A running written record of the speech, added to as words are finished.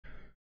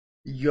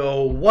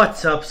Yo,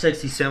 what's up,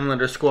 sexy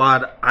SamDaDude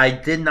squad? I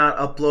did not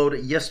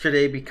upload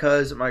yesterday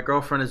because my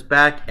girlfriend is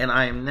back, and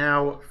I am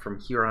now,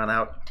 from here on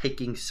out,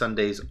 taking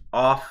Sundays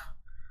off.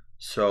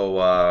 So,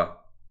 I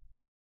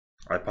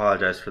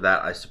apologize for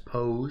that, I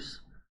suppose.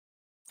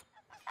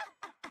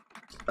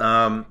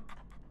 Why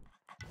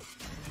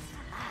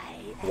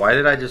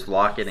did I just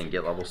lock in and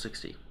get level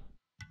 60?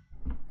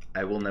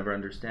 I will never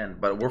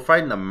understand. But we're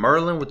fighting a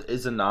Merlin with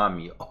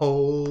Izanami.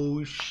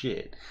 Oh,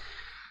 shit.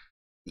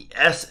 The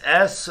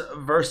SS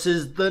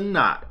versus the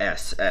not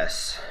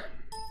SS.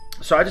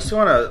 So I just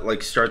want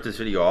to start this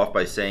video off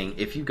by saying,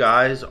 if you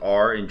guys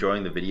are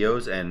enjoying the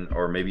videos,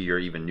 or maybe you're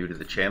even new to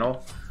the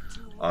channel,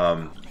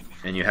 and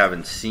you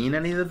haven't seen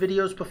any of the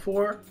videos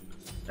before,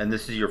 and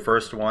this is your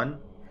first one,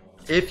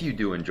 if you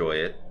do enjoy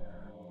it,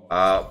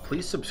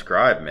 please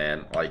subscribe,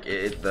 man.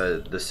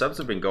 The subs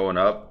have been going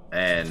up,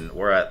 and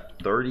we're at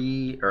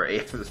 30 or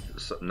 8,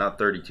 not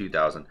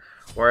 32,000.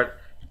 We're at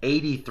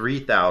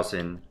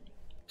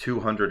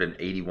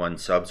 83,281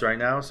 subs right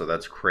now, so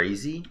that's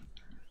crazy.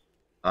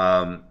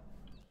 But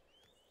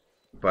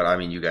I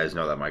mean, you guys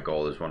know that my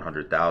goal is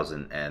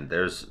 100,000, and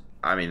there's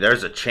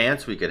a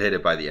chance we could hit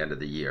it by the end of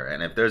the year.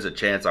 And if there's a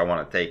chance, I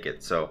want to take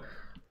it. So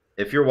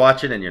if you're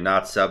watching and you're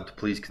not subbed,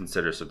 please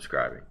consider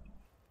subscribing.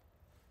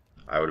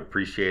 I would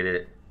appreciate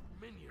it.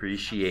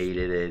 Appreciate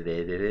it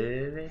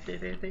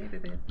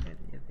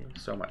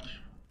so much.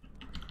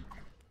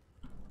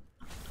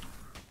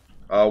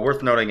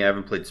 Worth noting, I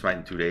haven't played Smite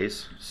in 2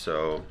 days,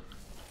 so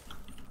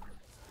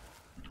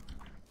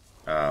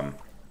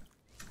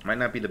might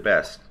not be the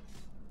best.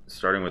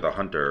 Starting with a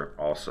hunter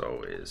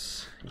also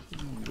is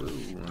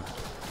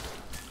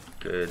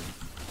good.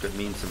 Could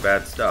mean some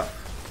bad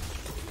stuff.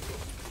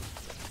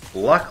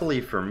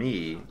 Luckily for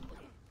me,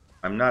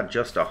 I'm not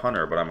just a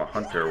hunter, but I'm a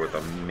hunter with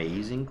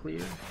amazing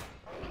clear.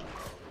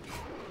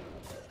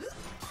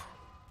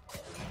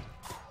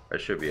 I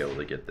should be able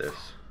to get this.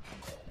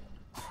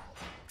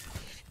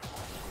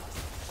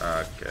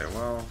 Okay,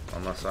 well,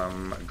 unless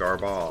I'm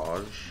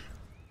garbage.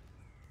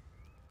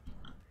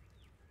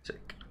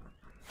 Sick.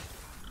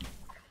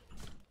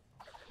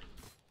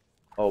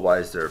 Oh, why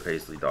is there a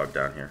paisley dog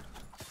down here?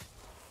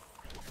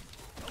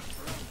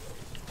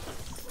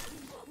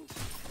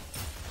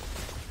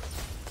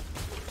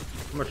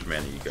 How much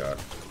mana you got?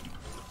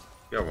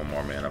 You got one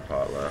more mana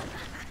pot left.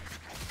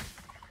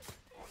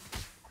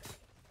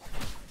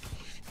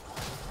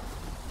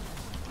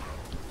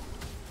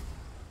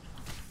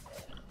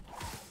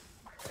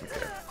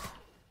 Okay.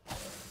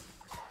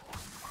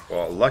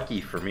 Well,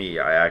 lucky for me,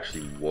 I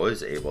actually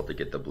was able to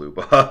get the blue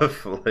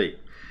buff.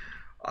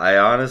 I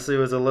honestly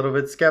was a little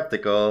bit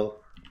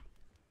skeptical.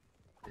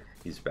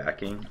 He's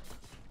backing.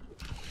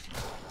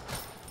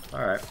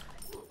 Alright.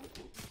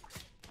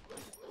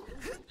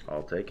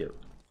 I'll take it.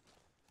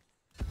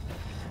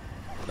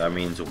 That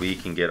means we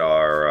can get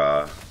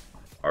our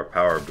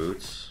power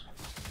boots.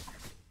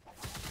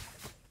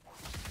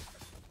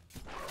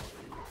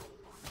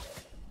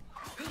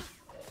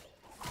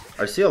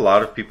 I see a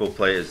lot of people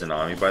play as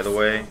Izanami, by the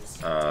way.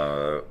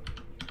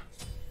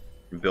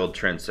 Build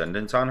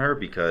Transcendence on her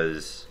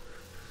because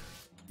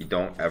you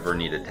don't ever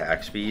need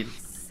attack speed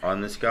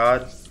on this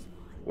god,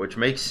 which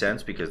makes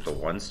sense because the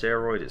one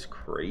steroid is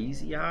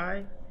crazy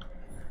high.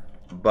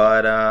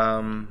 But I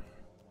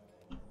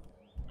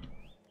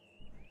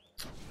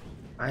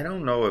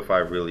don't know if I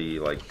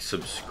really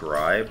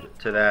subscribe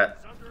to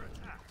that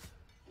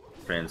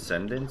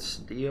Transcendence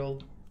deal.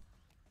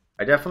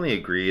 I definitely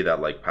agree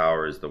that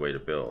power is the way to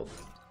build.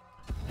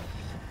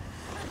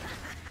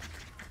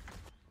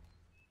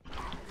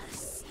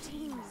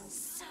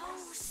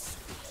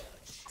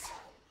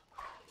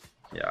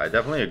 Yeah, I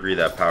definitely agree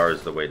that power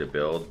is the way to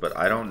build, but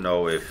I don't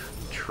know if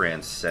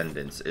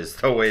Transcendence is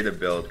the way to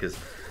build, because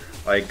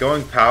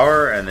going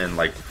power and then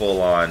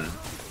full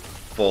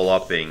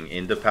upping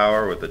into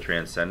power with the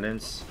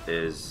Transcendence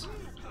is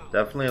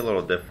definitely a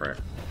little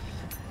different.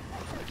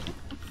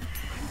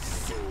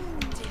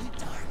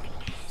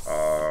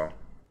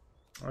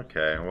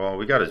 Okay, well,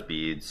 we got his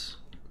beads.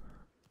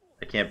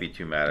 I can't be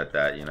too mad at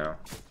that, you know.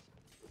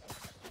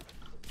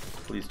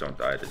 Please don't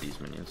die to these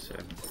minions too.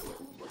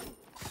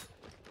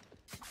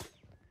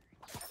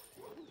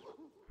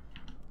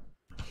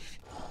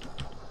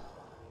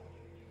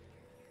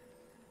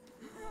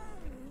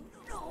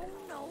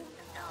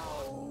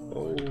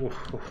 Oh,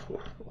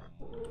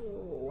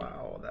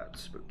 wow,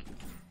 that's spooky.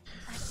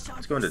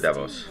 Let's go into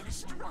Devos.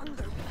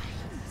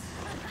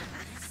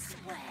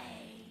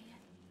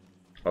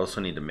 I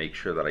also need to make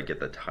sure that I get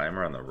the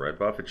timer on the red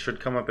buff. It should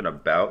come up in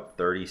about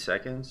 30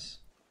 seconds.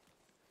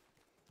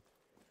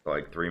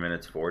 So 3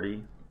 minutes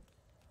 40.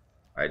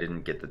 I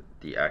didn't get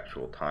the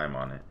actual time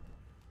on it.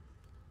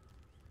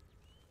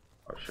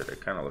 Oh shit, it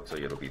kind of looks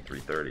like it'll be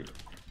 3:30.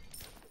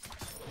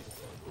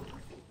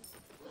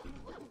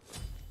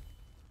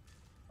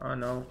 Oh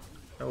no,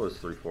 that was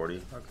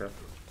 3:40. Okay.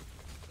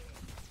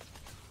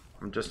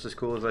 I'm just as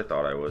cool as I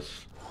thought I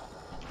was.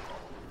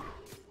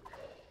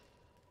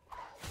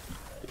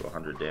 Do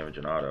 100 damage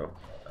in auto.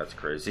 That's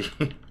crazy.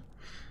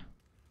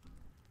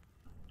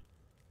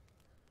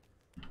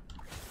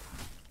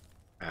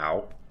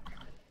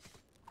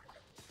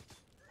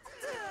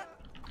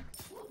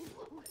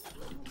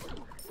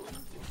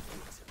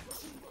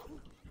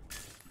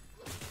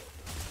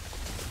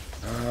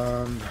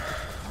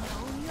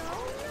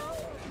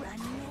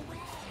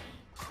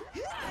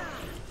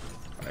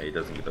 he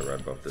doesn't get the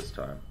red buff this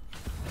time.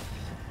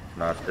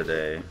 Not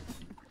today.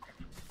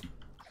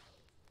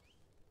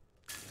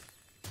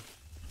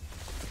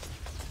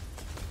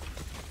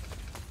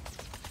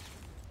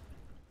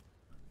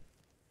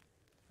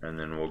 And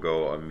then we'll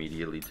go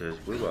immediately to his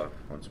blue buff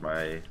once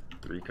my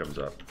 3 comes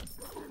up.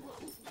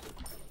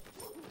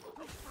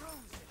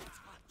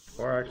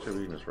 Or actually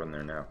we can just run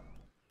there now.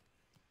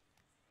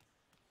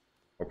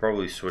 We'll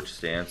probably switch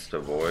stance to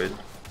Void.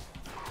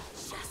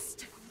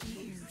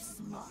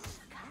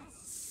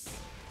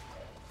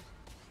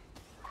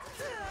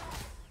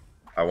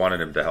 I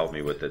wanted him to help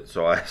me with it,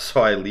 so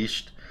I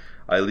leashed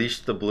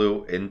the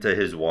blue into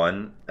his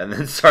 1 and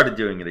then started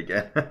doing it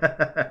again.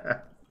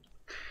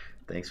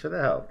 Thanks for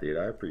the help, dude.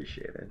 I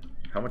appreciate it.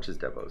 How much is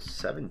Devo?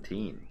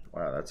 17.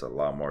 Wow, that's a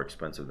lot more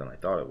expensive than I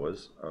thought it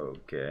was.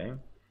 Okay.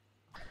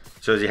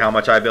 Shows you how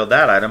much I build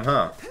that item,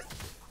 huh?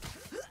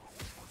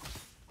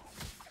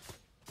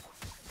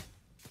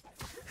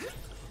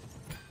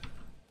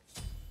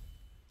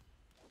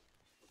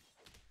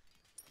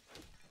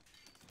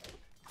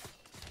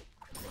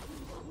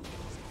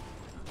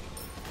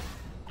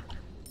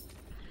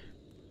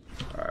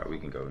 Alright, we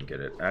can go and get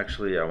it.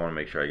 Actually, I want to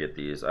make sure I get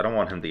these. I don't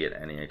want him to get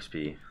any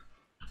XP.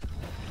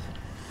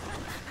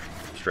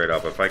 Straight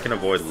up, if I can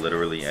avoid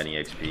literally any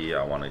XP,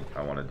 I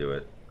want to do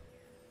it.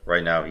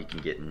 Right now, he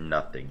can get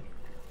nothing.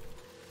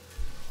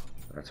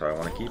 That's how I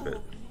want to keep it.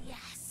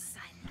 Yes,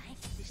 I like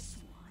this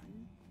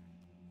one.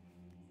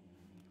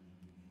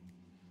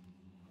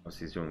 Unless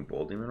he's doing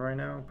Bull Demon right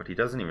now, but he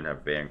doesn't even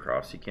have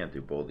Bancrofts. He can't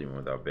do Bull Demon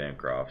without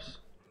Bancrofts.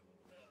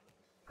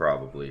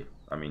 Probably.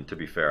 I mean, to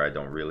be fair, I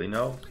don't really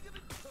know.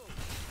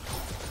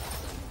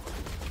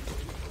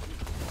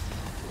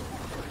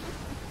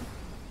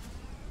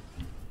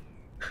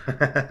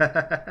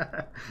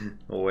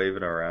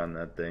 Waving around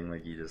that thing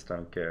like you just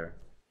don't care.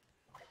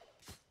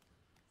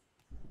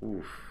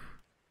 Oof.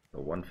 The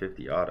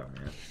 150 auto,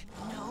 man.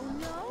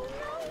 No,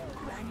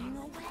 running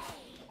away.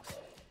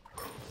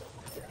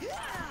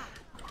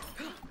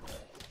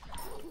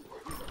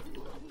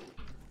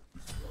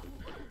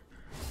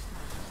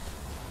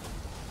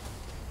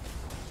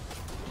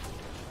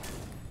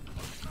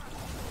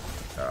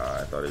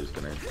 I thought he was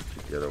gonna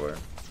shoot the other way.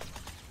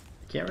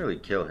 Can't really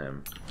kill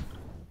him.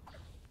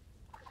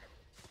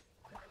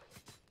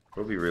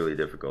 It'll be really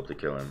difficult to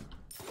kill him.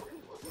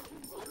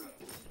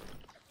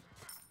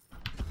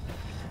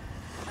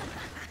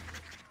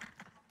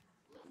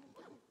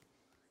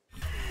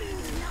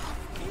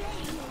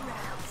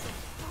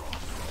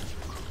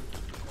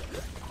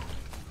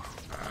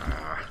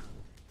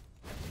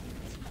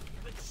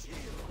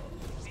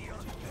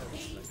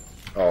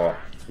 Oh,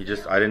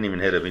 I didn't even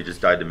hit him, he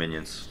just died to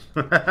minions.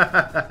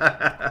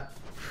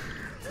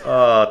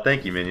 Oh,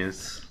 thank you,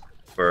 minions,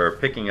 for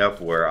picking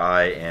up where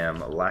I am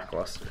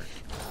lackluster.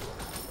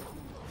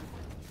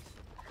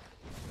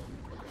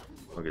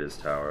 Look at his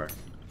tower.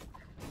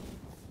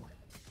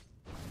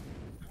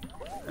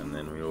 And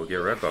then we will get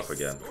red buff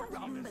again.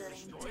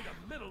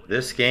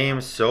 This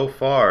game so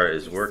far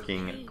is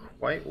working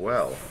quite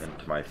well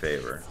into my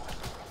favor.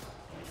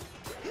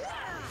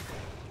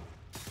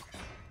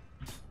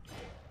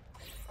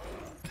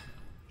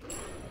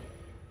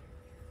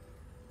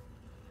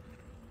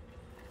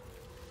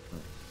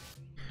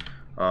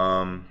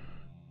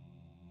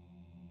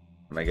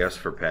 And I guess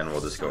for Pen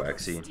we'll just go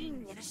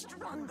Xe.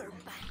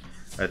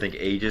 I think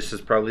Aegis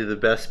is probably the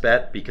best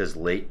bet because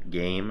late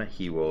game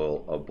he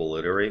will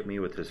obliterate me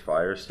with his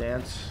fire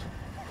stance.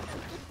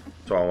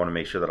 So I want to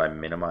make sure that I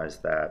minimize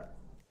that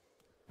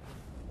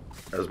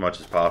as much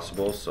as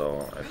possible.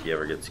 So if he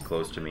ever gets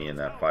close to me in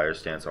that fire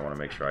stance, I want to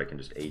make sure I can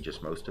just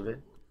Aegis most of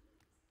it.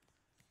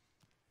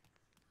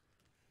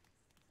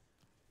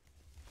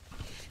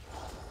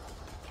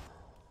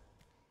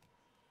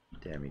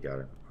 Damn, he got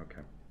it.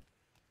 Okay.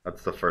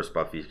 That's the first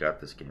buff he's got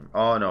this game.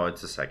 Oh no,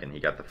 it's the second.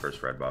 He got the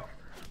first red buff.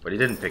 But he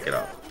didn't pick it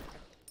up.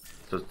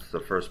 So it's the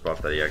first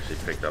buff that he actually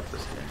picked up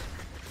this game.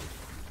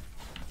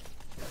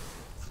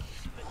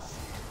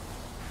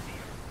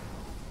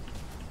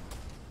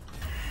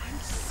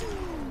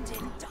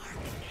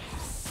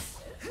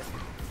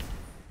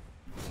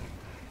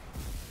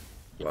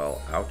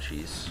 Well,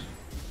 ouchies.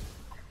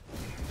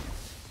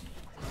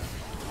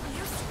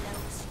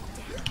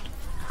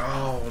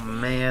 Oh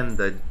man,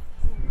 the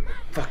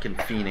fucking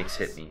Phoenix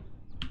hit me.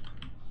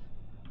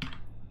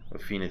 The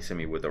Phoenix hit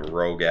me with a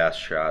rogue ass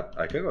shot.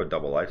 I could go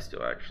double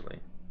lifesteal actually.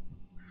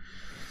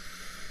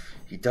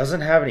 He doesn't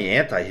have any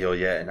anti-heal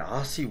yet, and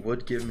Aussie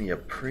would give me a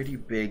pretty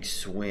big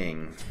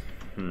swing.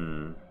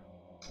 I'm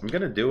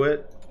gonna do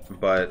it,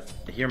 but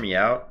hear me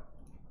out.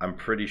 I'm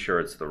pretty sure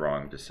it's the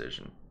wrong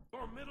decision.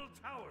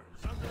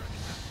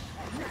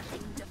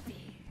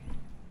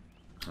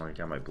 Oh, he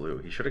got my blue.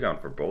 He should have gone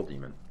for Bull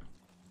Demon.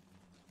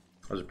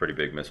 That was a pretty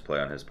big misplay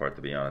on his part,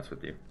 to be honest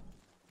with you.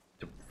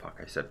 Fuck,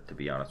 I said to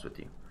be honest with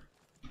you.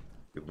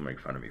 People make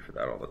fun of me for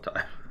that all the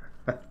time.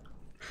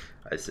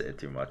 I say it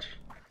too much.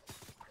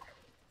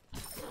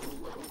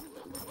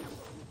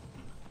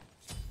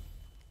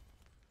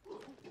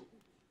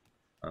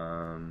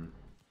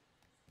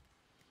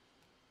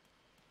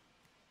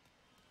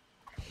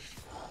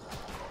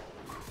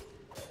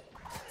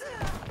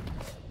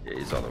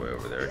 It's all the way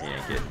over there. He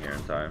ain't getting here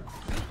in time.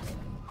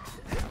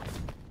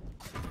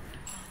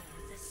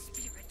 The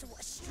spirit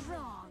was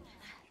strong,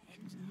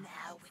 and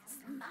now it's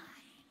mine.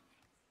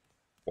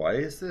 Why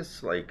is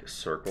this like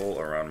circle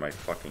around my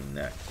fucking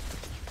neck?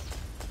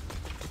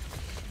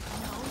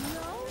 No,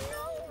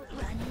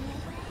 running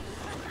away.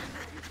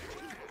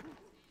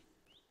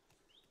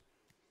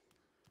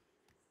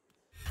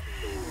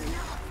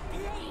 Not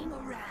playing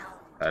around.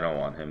 I don't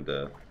want him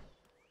to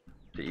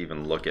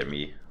even look at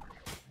me.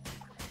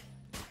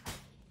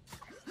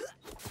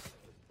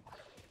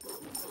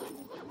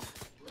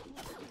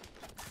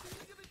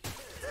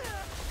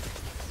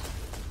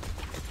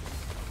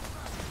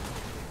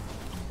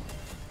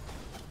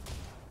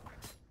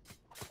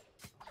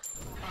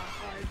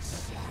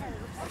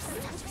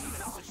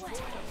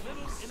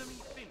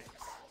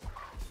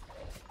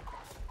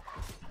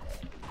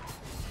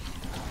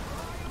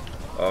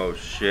 Oh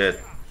shit.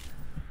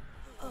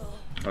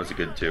 That was a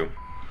good 2.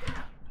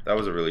 That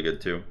was a really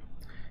good 2.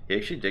 He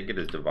actually did get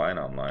his Divine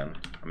online.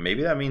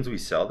 Maybe that means we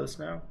sell this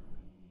now?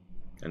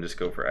 And just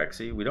go for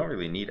Xe? We don't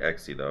really need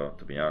Xe though,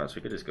 to be honest.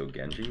 We could just go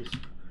Genjis.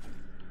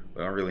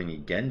 We don't really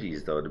need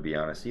Genjis though, to be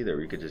honest either.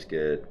 We could just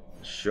get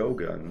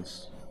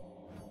Shoguns.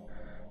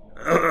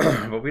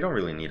 But we don't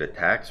really need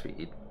attack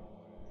speed.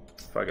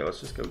 Fuck it, let's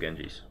just go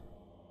Genjis.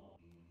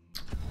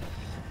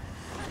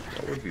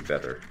 What would be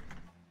better?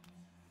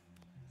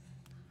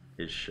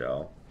 His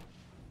shell.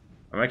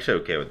 I'm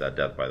actually okay with that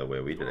death, by the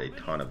way. We did a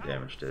ton of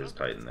damage to his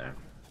Titan there.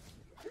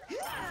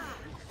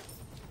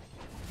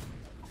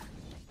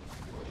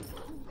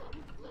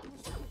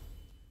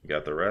 You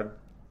got the red?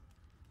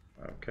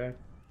 Okay.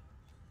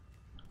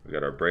 We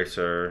got our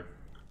bracer.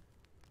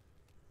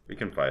 We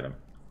can fight him.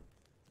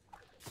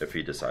 If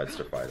he decides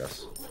to fight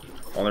us.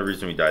 Only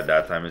reason we died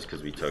that time is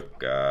because we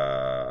took,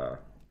 well,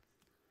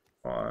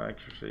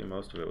 actually,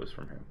 most of it was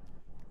from him.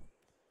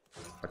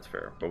 That's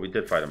fair. But we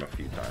did fight him a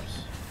few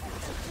times.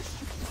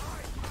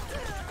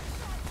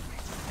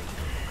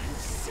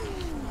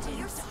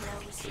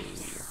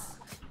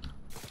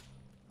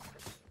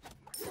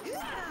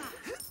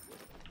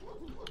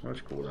 How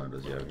much cooldown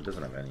does he have? He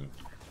doesn't have any.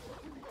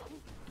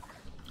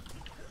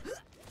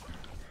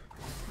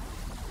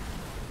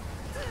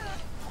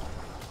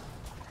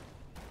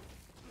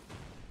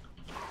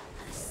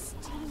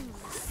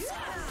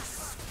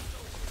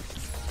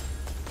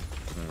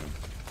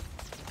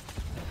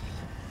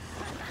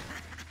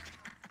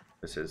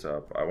 This is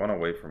up. I want to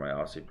wait for my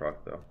Aussie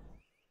proc though.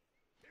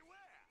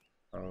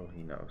 Oh,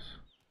 he knows.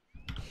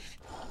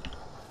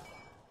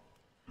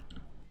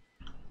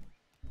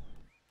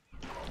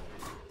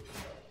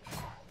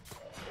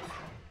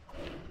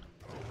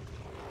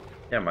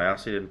 Yeah, my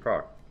Aussie didn't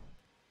proc.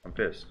 I'm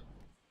pissed.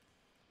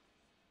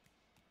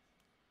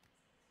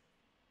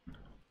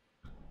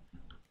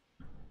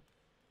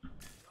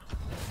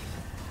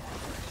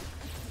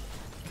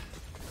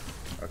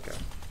 Okay.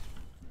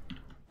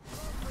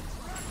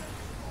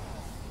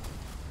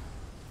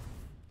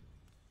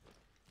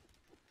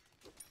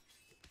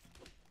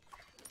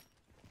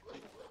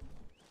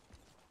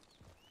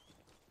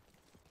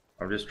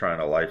 I'm just trying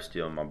to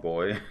lifesteal my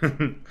boy.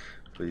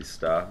 Please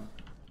stop.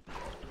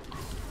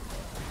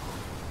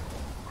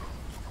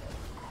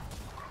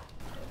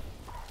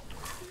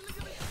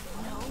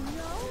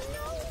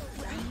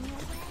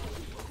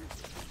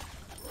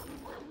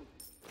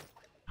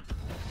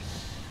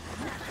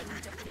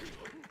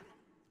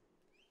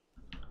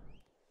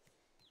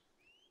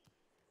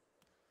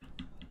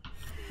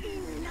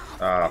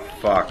 Ah,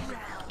 fuck.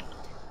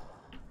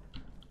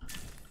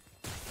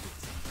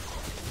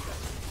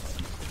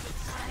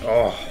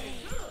 Oh.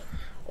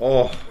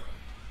 Oh.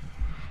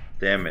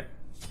 Damn it.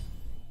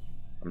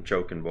 I'm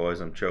choking, boys.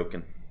 I'm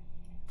choking.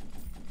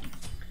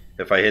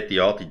 If I hit the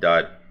ult, he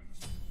died.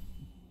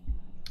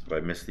 If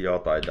I missed the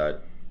ult, I died.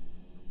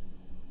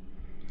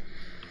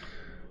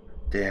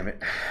 Damn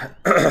it.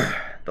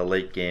 The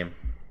late game.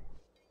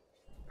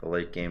 The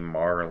late game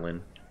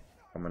Marlin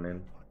coming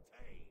in.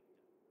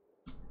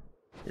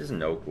 He has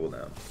no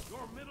cooldown.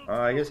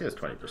 I guess he has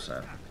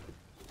 20%.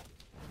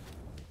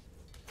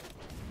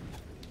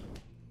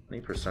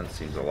 20%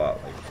 seems a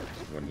lot like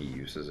when he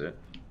uses it.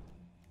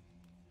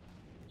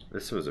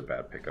 This was a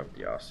bad pickup,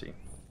 the Aussie.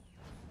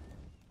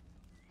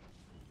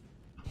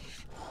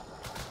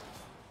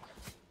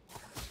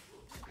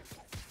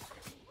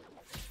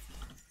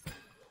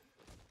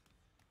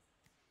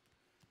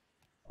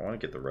 I want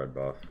to get the red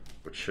buff,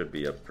 which should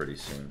be up pretty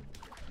soon.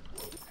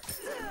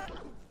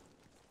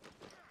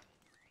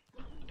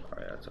 Oh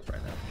yeah, it's up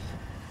right now.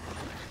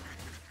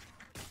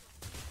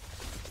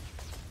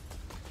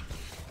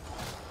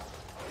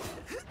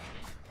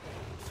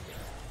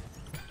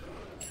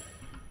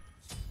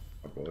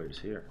 My boy is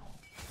here.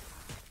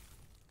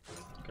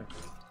 Okay.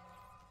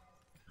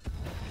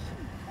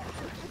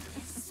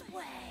 This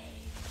way.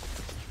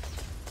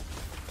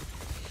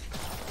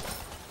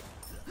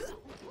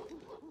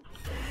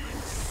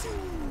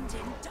 Consumed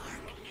in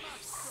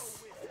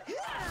darkness.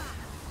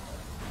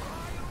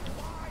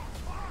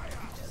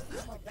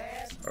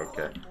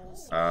 Okay.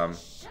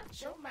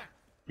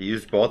 He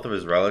used both of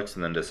his relics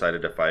and then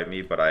decided to fight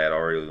me, but I had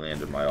already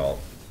landed my ult.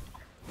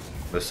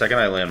 The second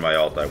I land my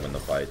ult, I win the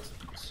fight.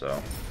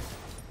 So,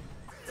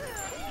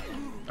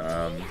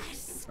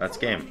 that's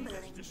game.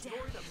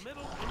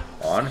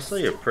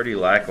 Honestly, a pretty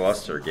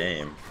lackluster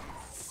game.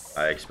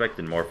 I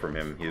expected more from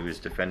him. He was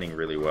defending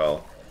really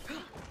well.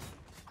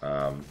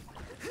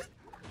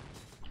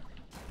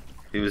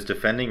 He was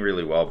defending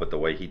really well, but the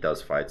way he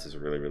does fights is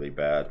really, really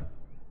bad.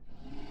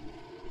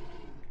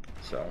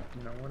 So,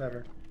 you know,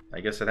 whatever. I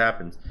guess it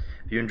happens.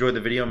 If you enjoyed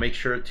the video, make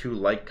sure to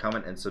like,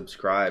 comment, and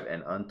subscribe.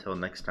 And until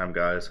next time,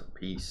 guys,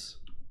 peace.